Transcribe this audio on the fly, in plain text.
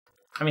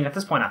I mean, at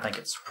this point, I think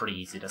it's pretty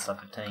easy to sub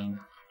 15.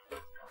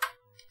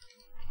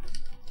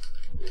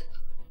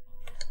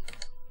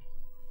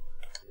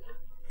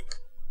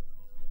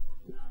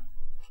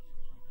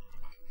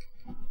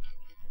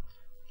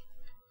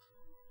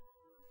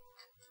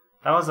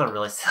 That was a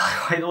really silly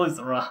way to lose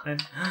the run.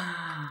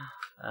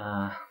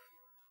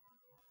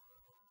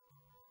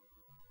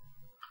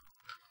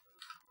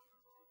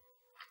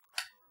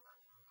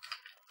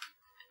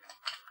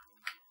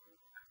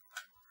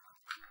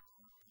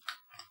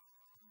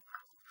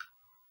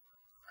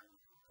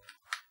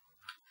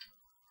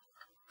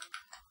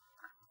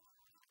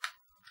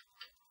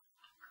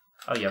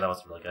 Oh yeah, that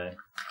was really good.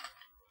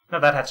 No,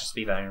 that had to just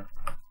be there.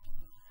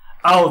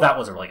 Oh, that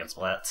was a really good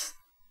split.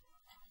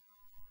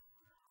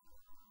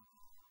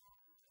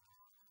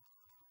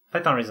 I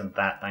think the only reason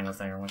that thing was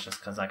there was just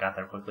because I got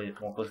there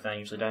more quickly than I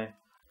usually do.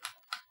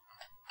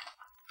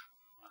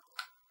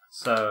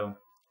 So,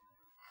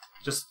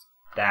 just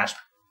dash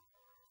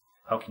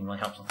poking really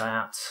helps with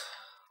that.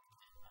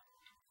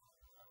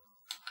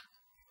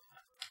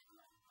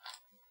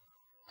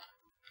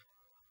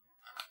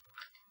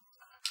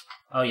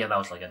 Oh yeah, that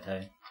was really good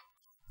too.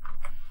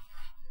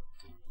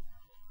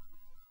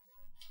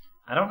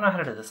 I don't know how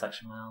to do this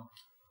section well.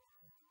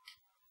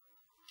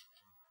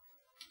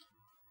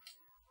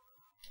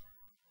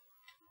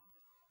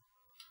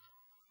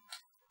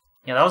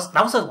 Yeah,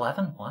 that was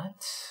 11.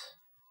 What?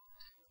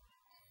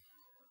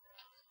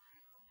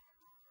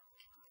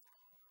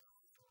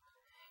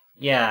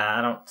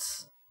 Yeah,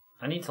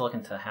 I need to look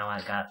into how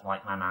I got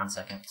like my 9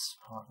 seconds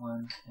part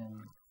 1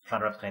 and try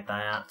to replicate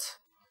that,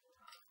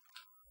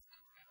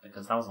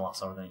 because that was a lot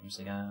slower than it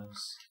usually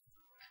goes.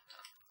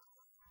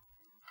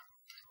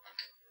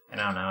 And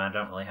I don't know, I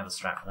don't really have a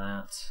strat for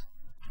that.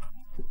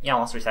 Yeah, I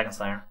lost 3 seconds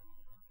there.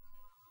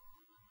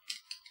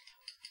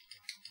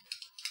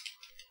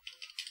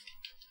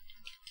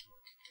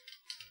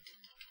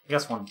 I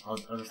guess one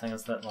other thing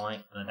is that, like,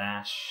 the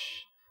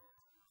dash,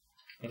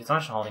 if it's not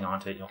just holding on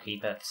to it, you'll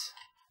keep it.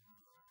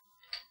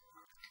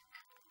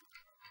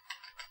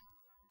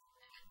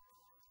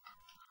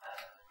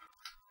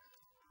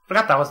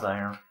 Forgot that was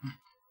there.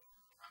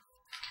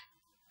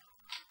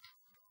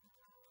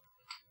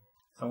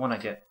 So I want to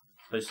get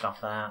boost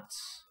off that.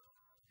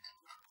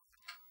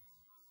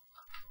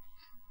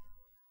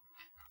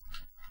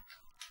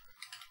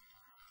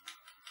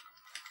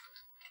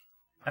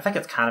 I think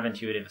it's kind of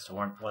intuitive as to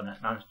when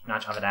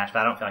not to have a dash, but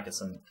I don't feel like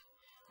it's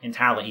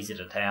entirely easy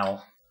to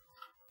tell.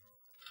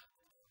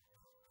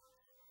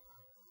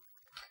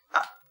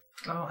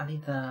 Oh, I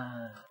need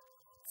the...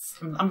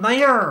 I'm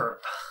there!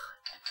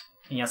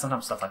 Yeah,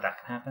 sometimes stuff like that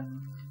can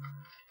happen.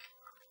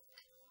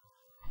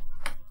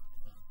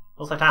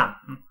 We'll save time.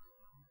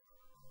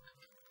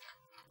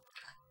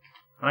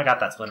 When I got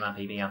that split in my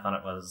PB, I thought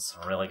it was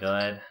really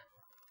good.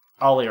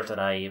 Earlier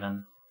today,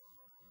 even.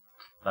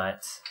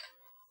 But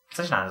it's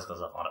actually not as good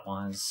as I thought it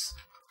was.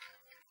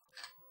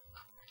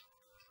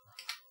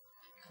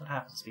 What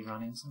happens to be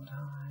running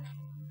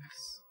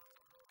sometimes?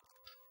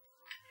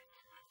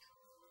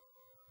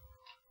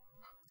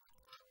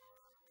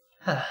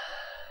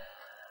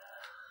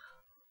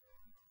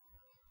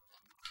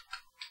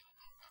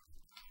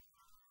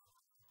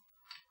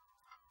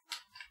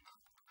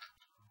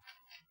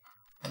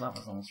 Well, that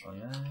was almost really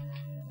good.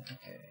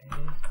 Okay.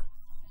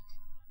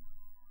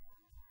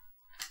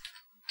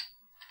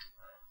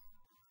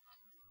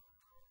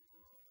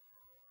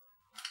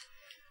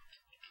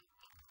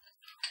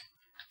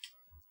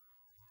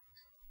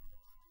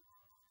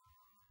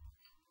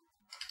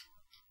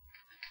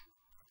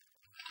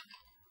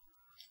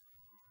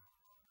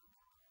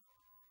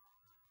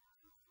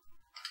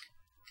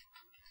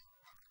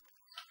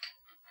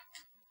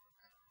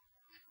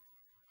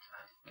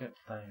 Get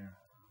there.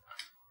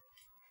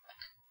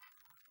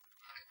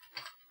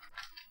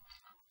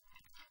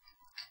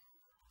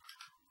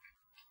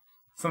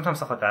 Sometimes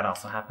stuff like that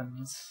also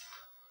happens.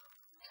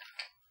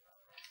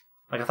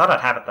 Like, I thought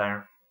I'd have it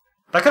there.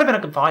 That could have been a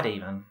good fight,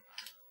 even.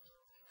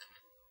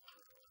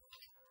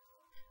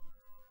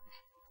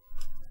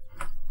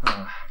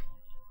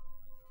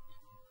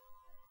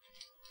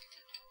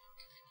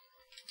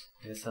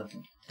 This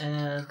wasn't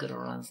as good a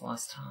run as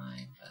last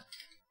time, but...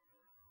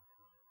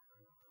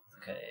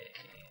 Okay...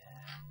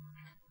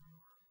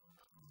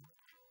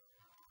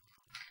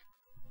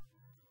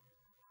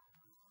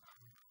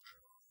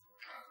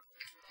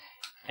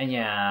 And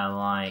yeah,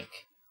 like,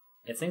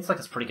 it seems like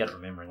it's pretty good at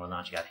remembering whether or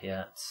not you got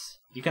hit.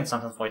 You can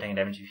sometimes avoid taking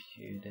damage if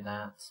you do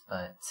that,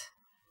 but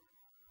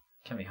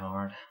it can be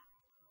hard.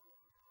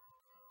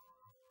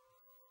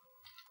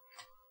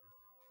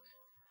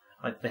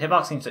 Like, the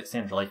hitbox seems to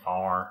extend really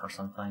far or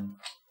something.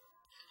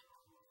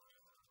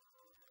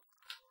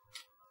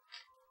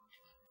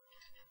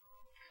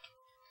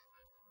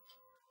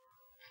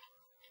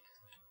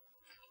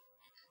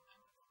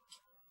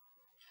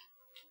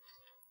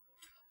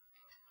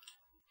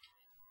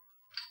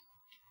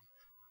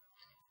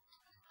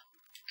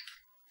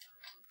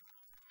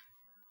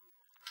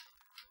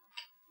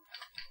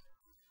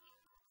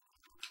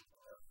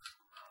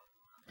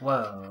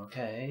 Whoa,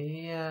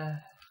 okay.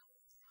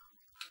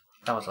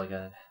 That was really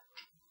good.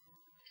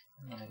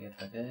 I'm gonna get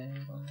the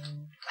good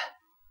one.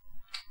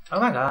 Oh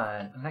my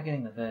god, I'm not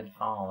getting the good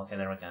fall. Okay,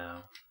 there we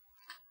go.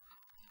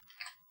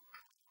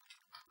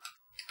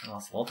 I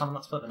lost a little time on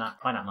that split, but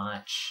probably not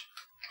much.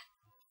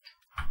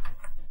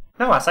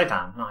 No, I saved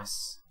time.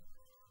 Nice.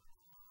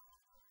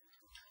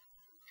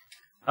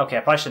 Okay,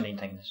 I probably shouldn't even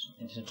take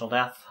intentional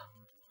death.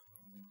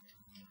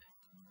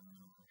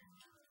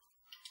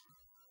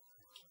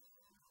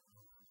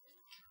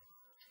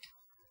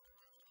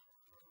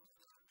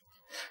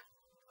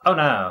 Oh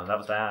no, that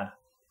was bad.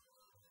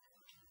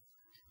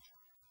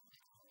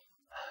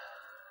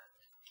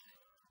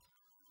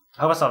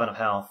 I hope I still have enough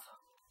health.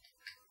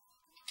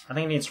 I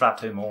think he needs to drop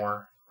 2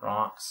 more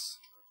rocks.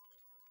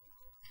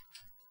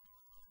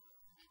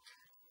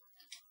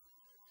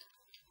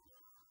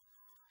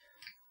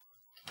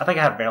 I think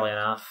I have barely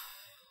enough.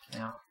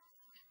 Yeah.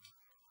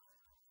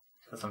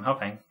 Because I'm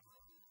hoping.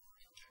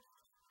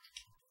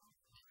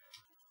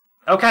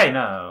 Okay,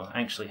 no.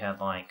 I actually had,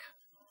 like,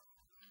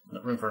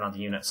 room for another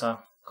unit, so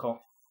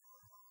cool.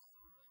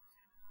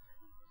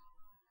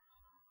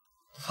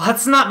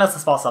 Let's not mess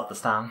this boss up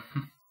this time.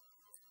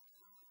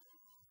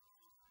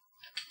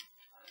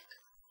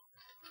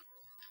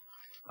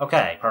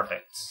 Okay,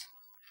 perfect.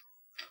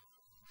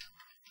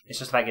 It's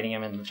just about getting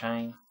him in the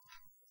chain.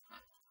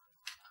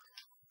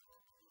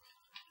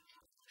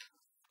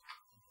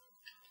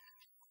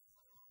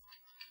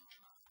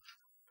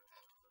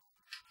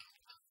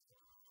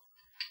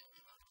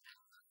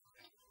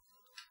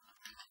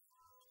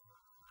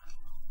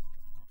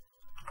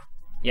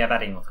 Yeah,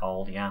 batting with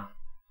gold, yeah.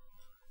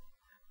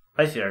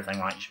 But if you do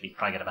everything right, you should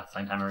probably get about the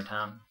same time every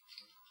time.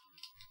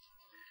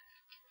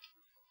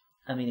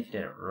 I mean, if you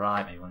did it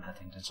right, maybe you wouldn't have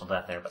the intentional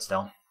death there, but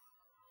still.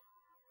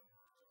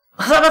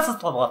 That's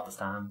just level up this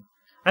time.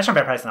 I'm actually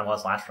better price than I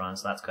was last run,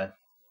 so that's good.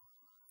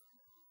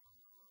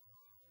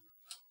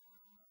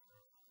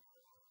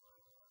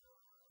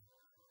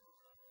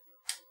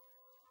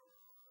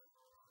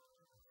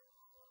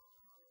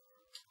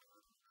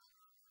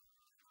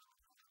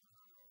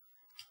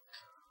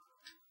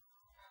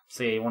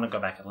 So yeah, you want to go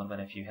back a little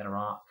bit if you hit a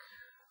rock.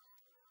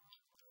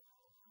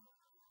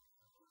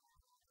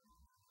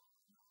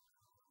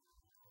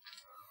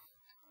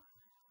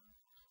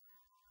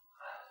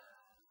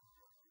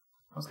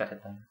 I almost got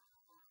hit there.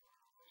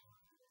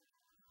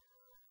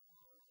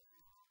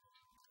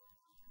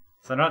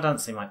 So no, it doesn't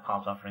seem like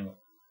pop buffering.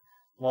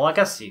 Well, I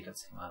guess you could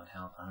see a lot of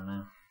health, I don't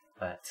know.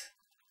 But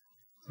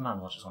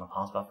sometimes we'll just want to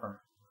pause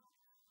buffer.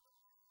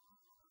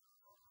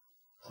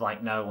 To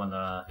like know when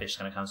the fish is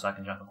going to come so I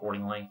can jump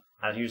accordingly.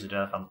 I'd usually do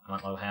it if I'm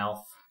at low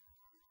health.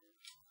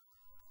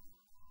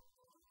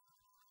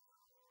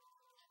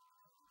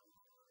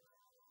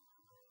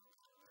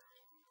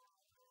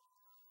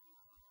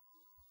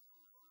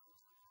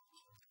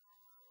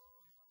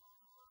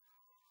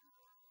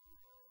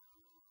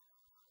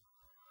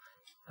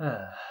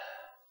 I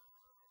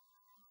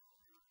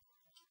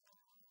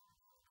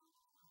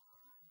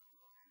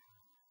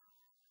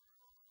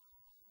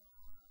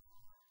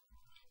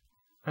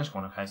just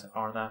going okay so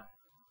far though.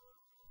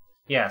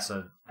 Yeah,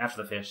 so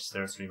after the fish,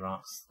 there's 3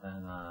 rocks,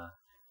 then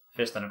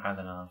fish, then a crab,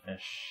 then another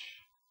fish.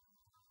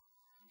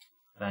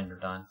 Then you're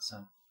done,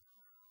 so.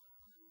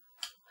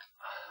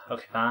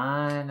 Okay,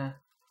 fine.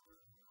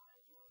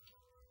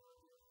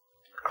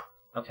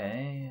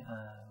 Okay,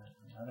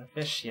 another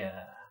fish,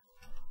 yeah.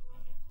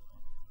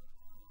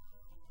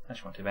 That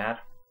shouldn't too bad.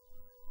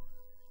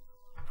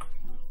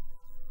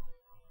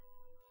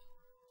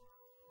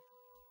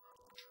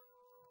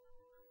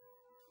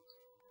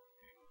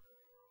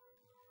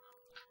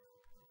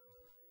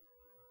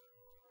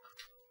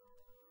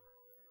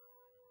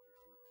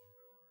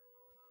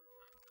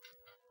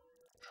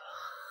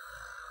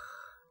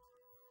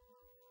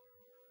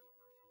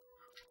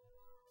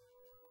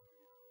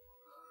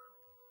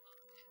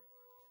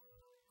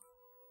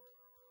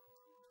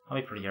 I'll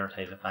be pretty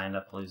irritated if I end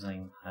up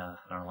losing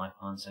our life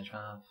on stage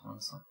 5,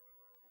 honestly.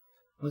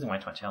 Losing way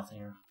too much health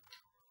here.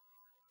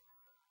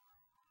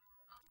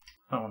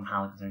 I don't want to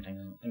highlight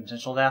anything.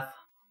 Intentional death.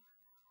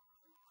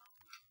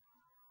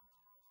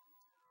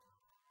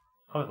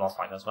 Hope the boss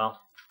fight goes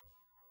well.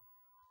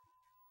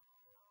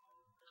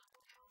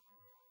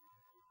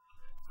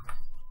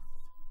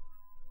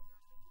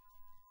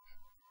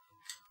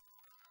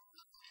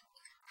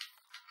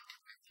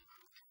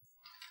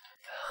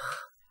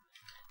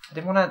 I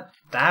didn't want to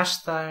dash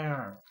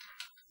there.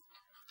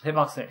 The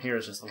hitbox here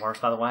is just the worst,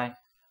 by the way.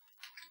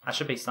 I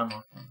should be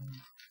somewhere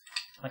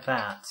like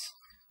that.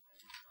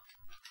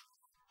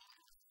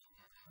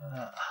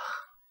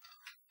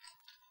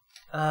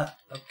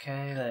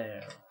 Okay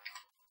there.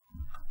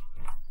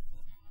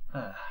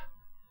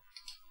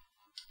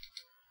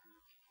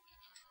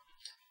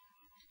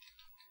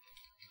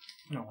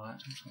 You know what? I'm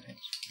just gonna take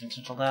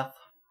intentional death.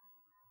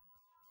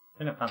 I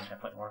think I found the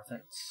template worth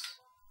it.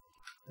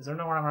 Is there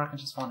nowhere where I can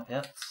just spawn a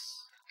pit?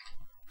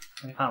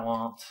 Maybe I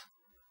won't.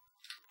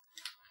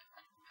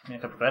 I mean,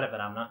 I could prevent it,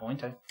 but I'm not going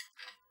to.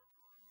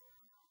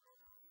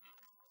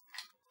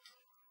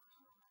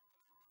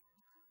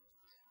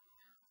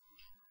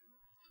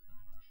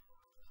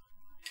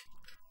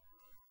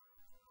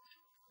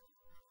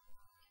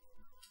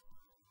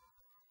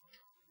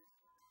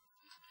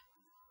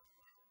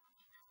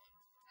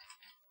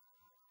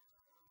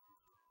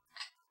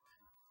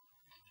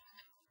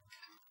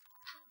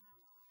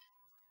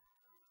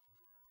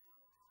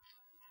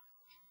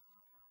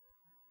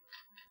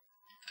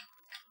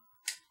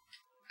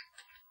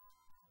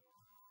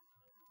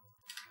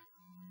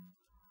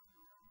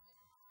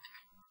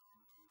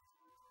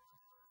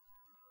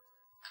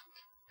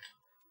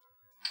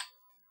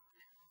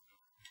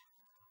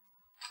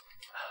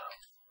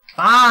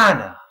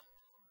 Fine!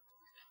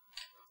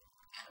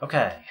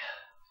 Okay.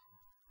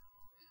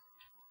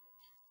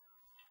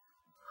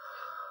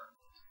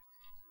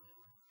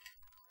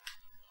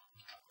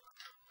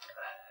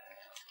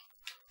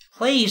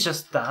 Please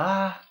just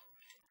die.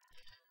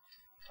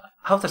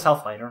 I hope there's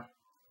health later.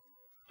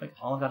 Like,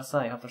 all I've got to say,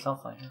 I hope there's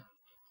health later.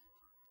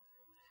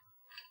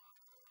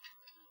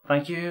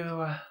 Thank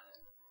you.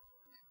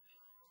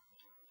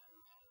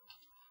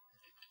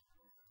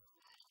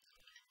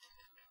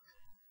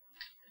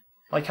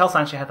 Like, health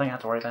actually I think I have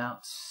to worry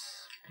about.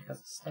 Because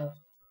of stuff.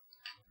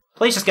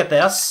 Please just get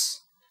this!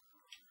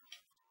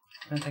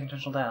 Then take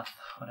intentional death.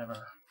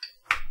 Whatever.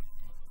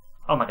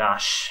 Oh my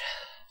gosh.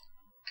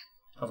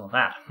 Wasn't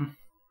that.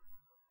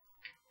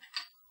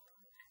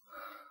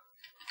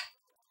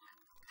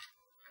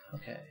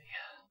 Okay.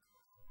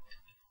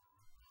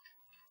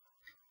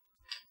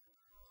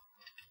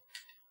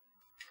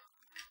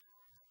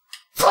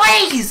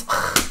 Please!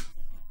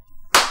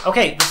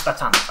 Okay, that's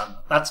fine.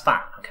 That's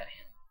fine. Okay.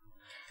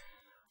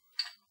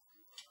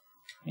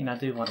 I mean, I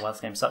do wonder why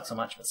this game sucks so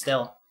much, but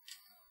still.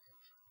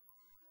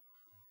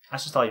 I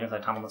just thought you didn't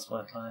have time on this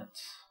split, but...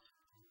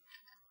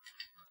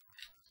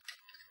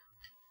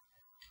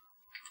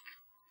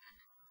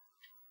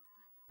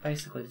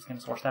 Basically, this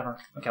game's worst ever.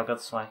 Okay, I'll go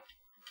this way.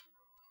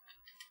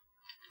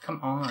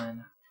 Come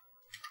on.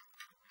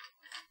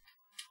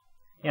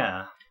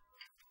 Yeah.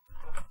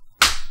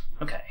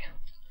 Okay.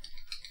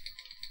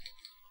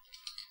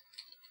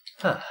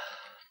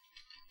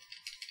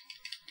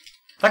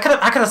 I could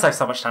have saved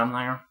so much time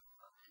there.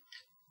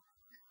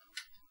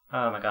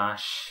 Oh my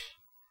gosh.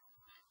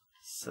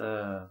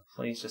 So,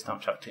 please just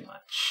don't choke too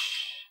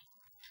much.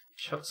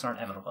 Chokes are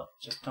inevitable.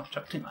 Just don't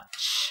choke too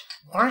much.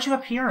 Why aren't you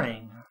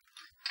appearing?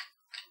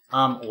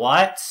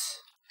 What?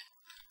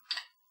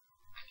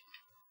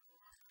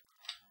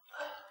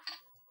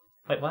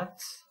 Wait, what?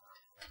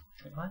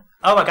 Wait, what?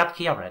 Oh, I got the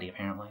key already,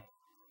 apparently.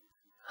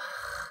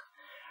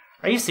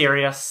 Are you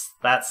serious?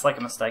 That's like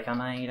a mistake I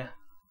made.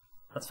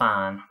 That's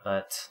fine,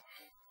 but...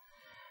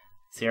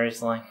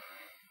 Seriously?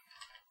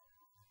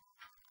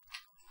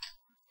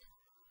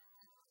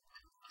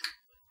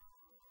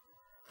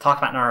 Talk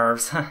about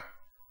nerves.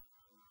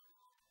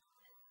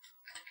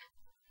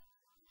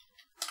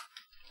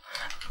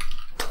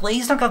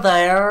 Please don't go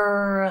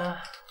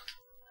there!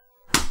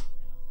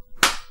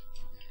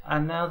 I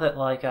know that,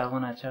 like, I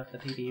want to choke the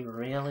PB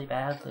really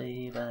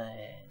badly, but...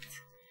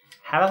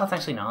 How about that's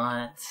actually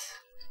not?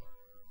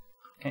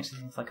 It actually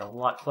seems like a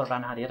lot cooler of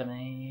an idea to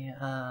me.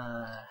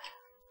 I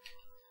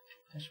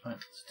just spent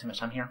too much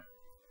time here.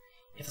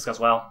 If this goes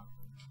well.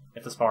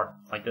 If this part,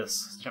 like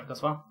this, jump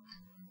goes well.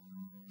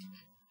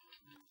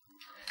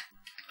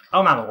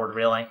 Oh my lord,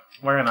 really?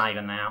 Where am I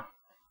even now?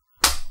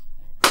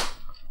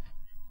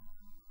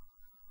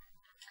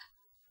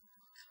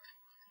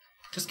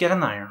 Just get in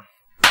there.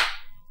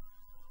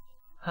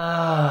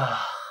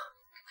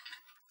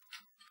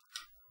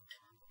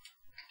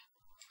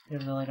 You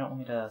really don't want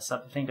me to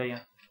sub the thing, do you?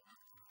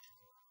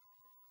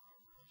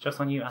 Joke's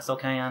on you, I still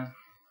can.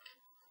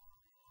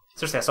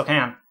 Seriously, I still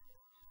can.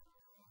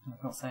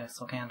 Don't say I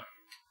still can.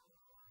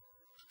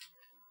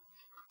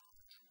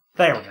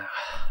 There we go.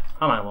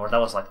 Oh my lord, that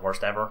was like the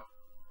worst ever.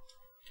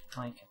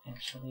 Like,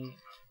 actually...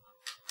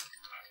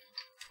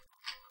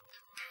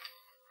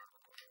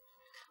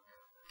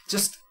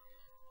 Just...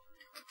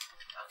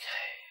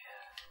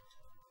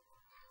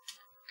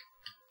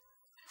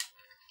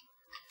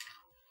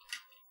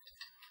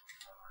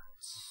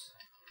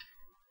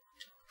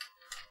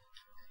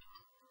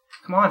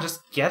 Come on,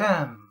 just get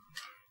him!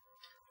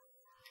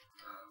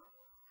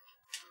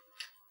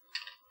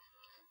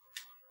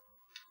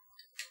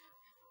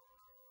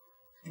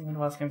 Even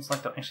though this game's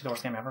like actually the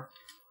worst game ever.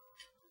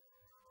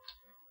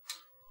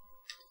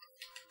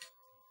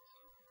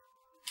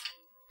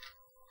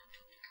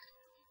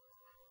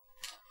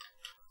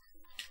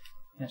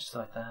 Yeah, just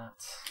like that.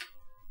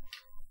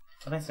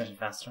 I think it's finishing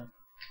faster.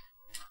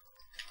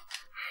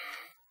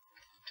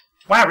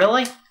 Wow,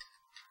 really?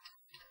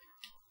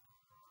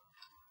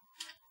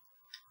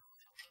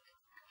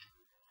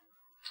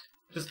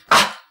 Just...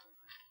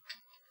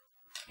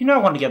 You know I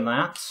wanted to get in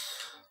that.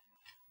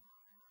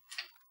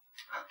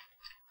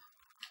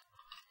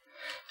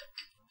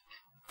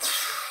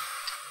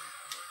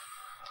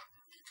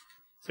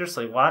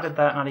 Seriously, why did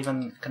that not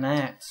even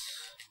connect?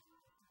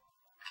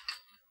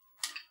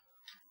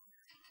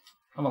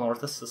 Oh my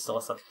lord, this is still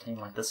a sub-15.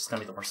 Like, this is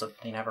gonna be the worst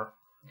sub-15 ever.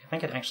 I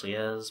think it actually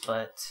is,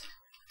 but...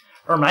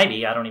 Or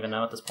maybe, I don't even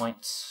know at this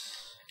point.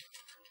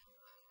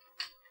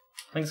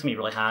 I think it's gonna be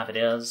really high if it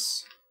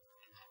is.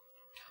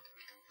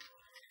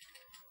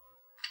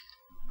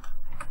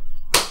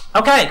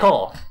 Okay,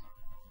 cool.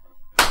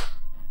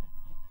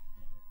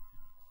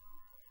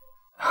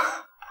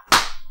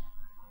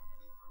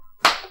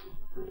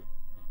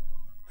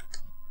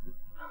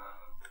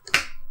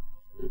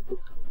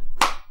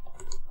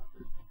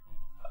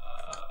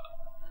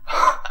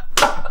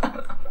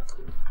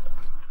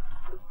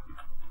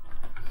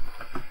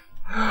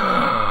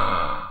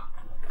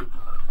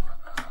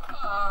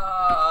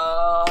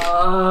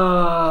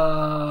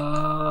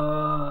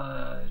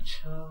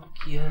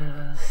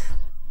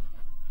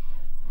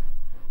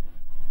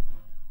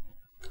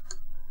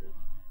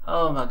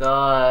 Oh my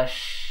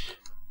gosh.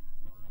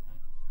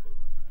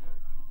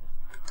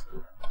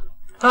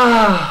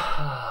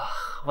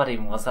 What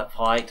even was that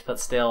fight? But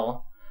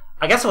still.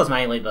 I guess it was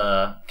mainly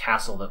the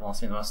castle that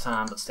lost me the most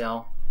time, but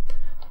still.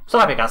 Still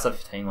happy I got sub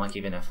 15, like,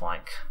 even if,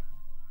 like...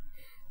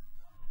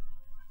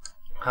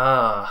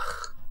 wow.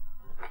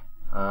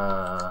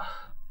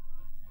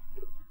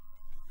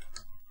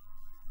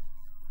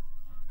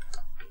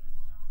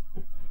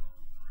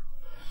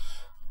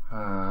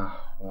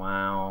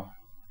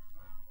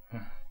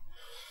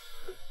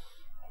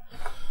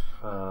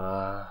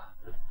 Oh.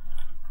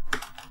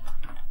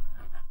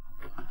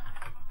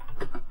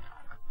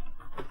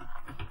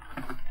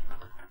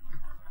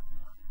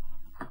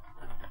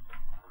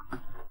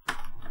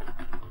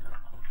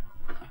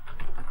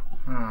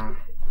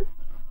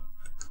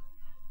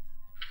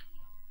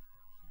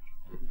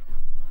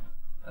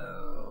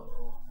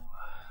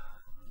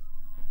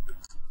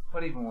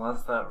 What even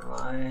was that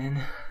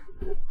run?